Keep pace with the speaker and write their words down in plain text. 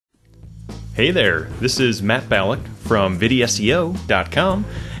Hey there, this is Matt Ballack from vidseo.com,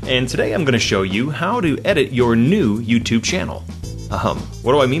 and today I'm going to show you how to edit your new YouTube channel.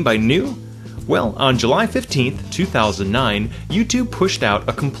 What do I mean by new? Well, on July 15th, 2009, YouTube pushed out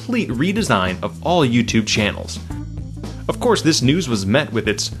a complete redesign of all YouTube channels. Of course, this news was met with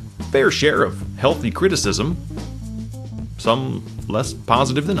its fair share of healthy criticism, some less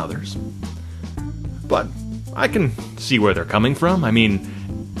positive than others. But I can see where they're coming from. I mean,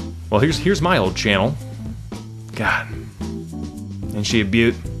 well, here's my old channel. God, ain't she a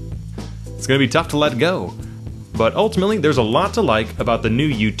beaut? It's gonna be tough to let go. But ultimately, there's a lot to like about the new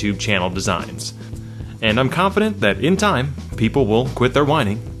YouTube channel designs. And I'm confident that in time, people will quit their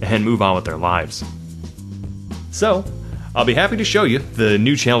whining and move on with their lives. So, I'll be happy to show you the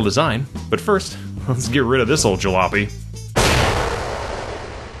new channel design, but first, let's get rid of this old jalopy.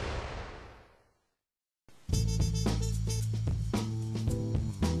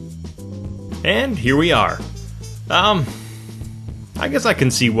 And here we are. I guess I can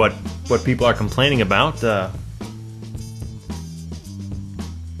see what people are complaining about.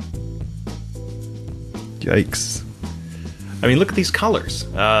 Yikes. I mean, look at these colors.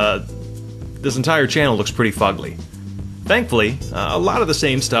 This entire channel looks pretty fugly. Thankfully, a lot of the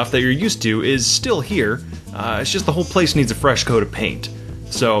same stuff that you're used to is still here. It's just the whole place needs a fresh coat of paint.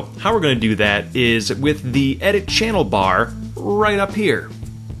 So, how we're going to do that is with the Edit Channel bar right up here.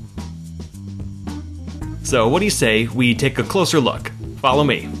 So what do you say we take a closer look? Follow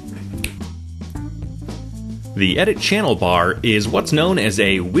me. The Edit Channel bar is what's known as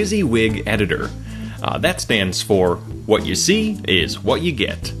a WYSIWYG editor. That stands for what you see is what you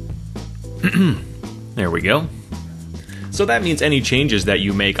get. There we go. So that means any changes that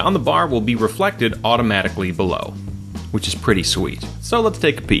you make on the bar will be reflected automatically below, which is pretty sweet. So let's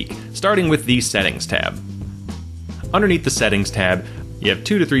take a peek, starting with the Settings tab. Underneath the Settings tab, you have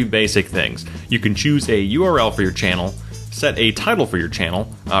 2 to 3 basic things. You can choose a URL for your channel, set a title for your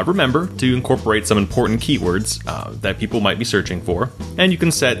channel, remember to incorporate some important keywords that people might be searching for, and you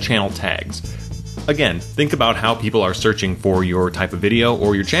can set channel tags. Again, think about how people are searching for your type of video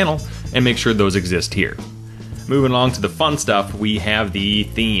or your channel, and make sure those exist here. Moving along to the fun stuff, we have the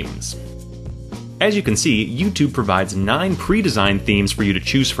themes. As you can see, YouTube provides 9 pre-designed themes for you to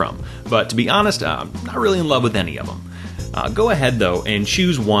choose from, but to be honest, I'm not really in love with any of them. Go ahead though and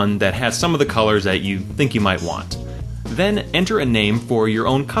choose one that has some of the colors that you think you might want. Then enter a name for your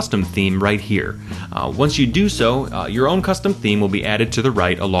own custom theme right here. Once you do so, your own custom theme will be added to the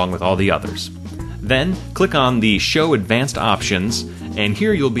right along with all the others. Then click on the Show Advanced Options, and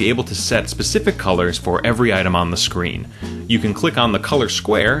here you'll be able to set specific colors for every item on the screen. You can click on the color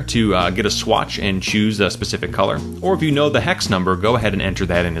square to get a swatch and choose a specific color, or if you know the hex number, go ahead and enter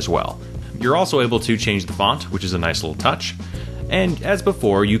that in as well. You're also able to change the font, which is a nice little touch. And as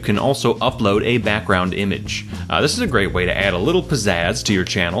before, you can also upload a background image. This is a great way to add a little pizzazz to your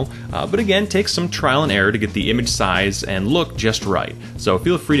channel, but again, takes some trial and error to get the image size and look just right. So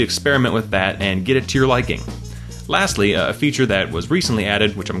feel free to experiment with that and get it to your liking. Lastly, a feature that was recently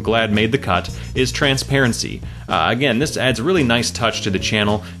added, which I'm glad made the cut, is transparency. Again, this adds a really nice touch to the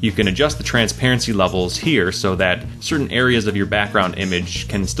channel. You can adjust the transparency levels here so that certain areas of your background image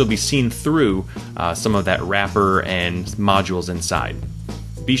can still be seen through some of that wrapper and modules inside.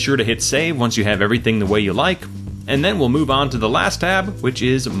 Be sure to hit save once you have everything the way you like, and then we'll move on to the last tab, which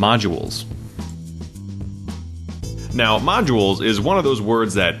is modules. Now, modules is one of those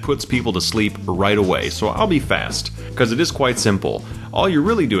words that puts people to sleep right away, so I'll be fast, because it is quite simple. All you're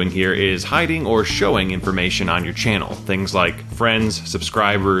really doing here is hiding or showing information on your channel, things like friends,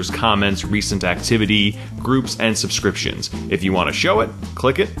 subscribers, comments, recent activity, groups, and subscriptions. If you want to show it,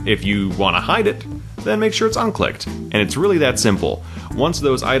 click it. If you want to hide it, then make sure it's unclicked. And it's really that simple. Once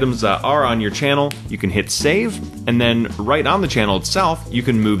those items are on your channel, you can hit save, and then right on the channel itself, you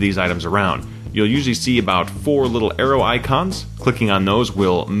can move these items around. You'll usually see about 4 little arrow icons. Clicking on those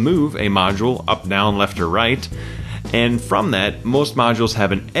will move a module up, down, left, or right. And from that, most modules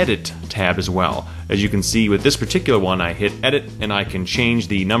have an Edit tab as well. As you can see with this particular one, I hit Edit and I can change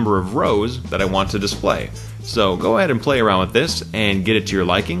the number of rows that I want to display. So go ahead and play around with this and get it to your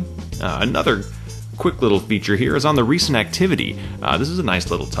liking. Another quick little feature here is on the recent activity. This is a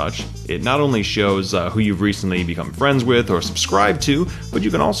nice little touch. It not only shows who you've recently become friends with or subscribed to, but you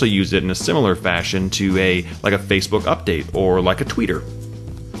can also use it in a similar fashion to like a Facebook update or like a tweeter.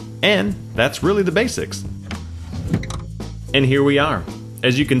 And that's really the basics. And here we are.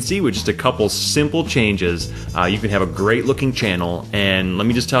 As you can see, with just a couple simple changes, you can have a great looking channel, and let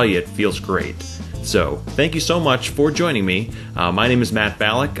me just tell you, it feels great. So thank you so much for joining me. My name is Matt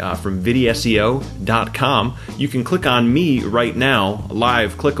Ballack from vidseo.com. You can click on me right now,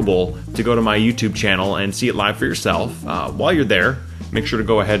 live clickable, to go to my YouTube channel and see it live for yourself. While you're there, make sure to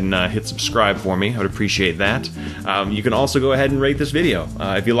go ahead and hit subscribe for me. I would appreciate that. You can also go ahead and rate this video.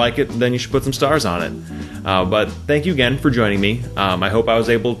 If you like it, then you should put some stars on it. But thank you again for joining me. I hope I was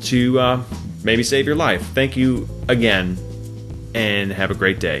able to maybe save your life. Thank you again, and have a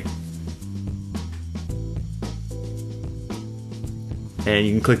great day. And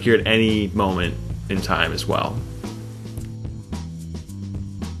you can click here at any moment in time as well.